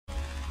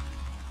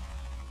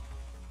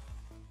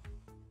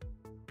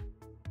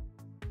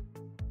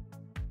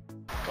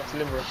to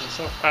Limerick and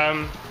stuff.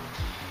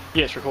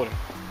 Yeah, it's recording.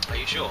 Are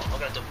you sure? I'm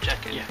going to double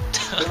check it. Yeah.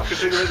 I could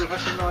do the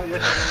reservation night, yeah.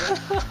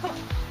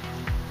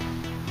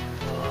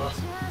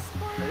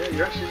 Yeah,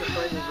 you're actually in the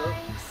frame as well.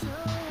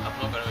 I'm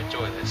not going to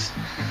enjoy this.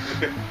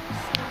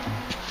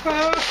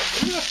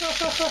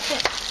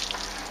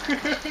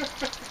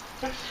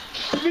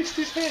 He missed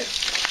his head.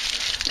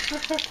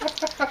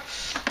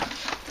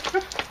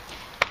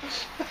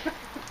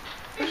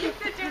 You can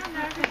sit down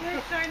now because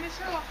they're starting to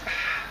show up.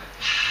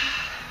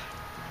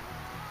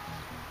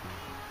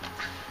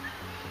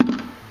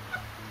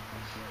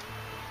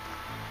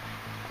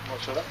 Oh,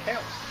 so that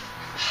counts.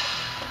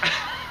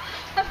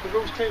 The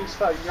rules clearly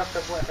state you have to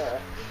have wet hair.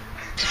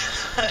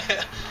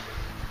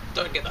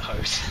 Don't get the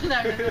hose.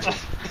 No.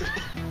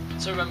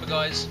 So remember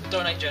guys,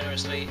 donate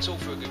generously, it's all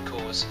for a good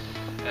cause.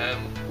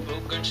 We're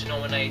going to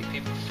nominate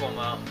people from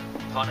our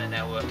partner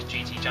network,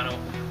 GT Channel.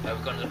 We're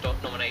going to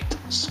nominate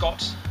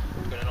Scott,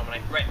 we're going to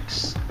nominate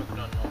Rex, we're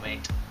going to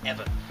nominate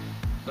Evan.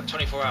 We've got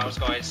 24 hours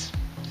guys.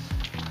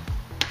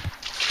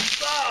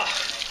 Ah!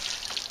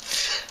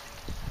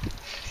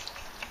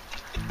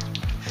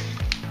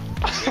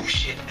 Oh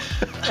shit.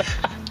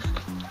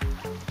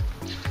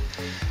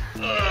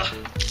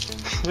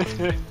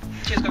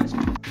 Cheers guys.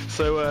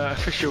 So,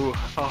 official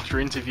after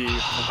interview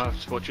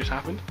of what just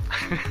happened.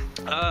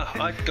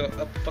 I got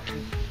a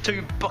fucking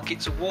 2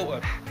 buckets of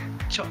water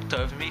chucked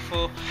over me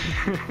for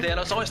the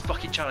ALS Ice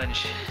Bucket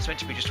challenge. It's meant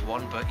to be just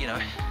 1, but you know.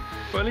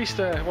 Well, at least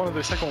one of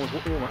the second one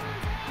was warmer.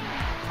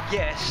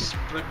 Yes,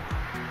 but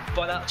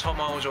by that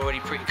time I was already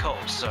pretty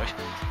cold, so,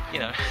 you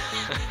know.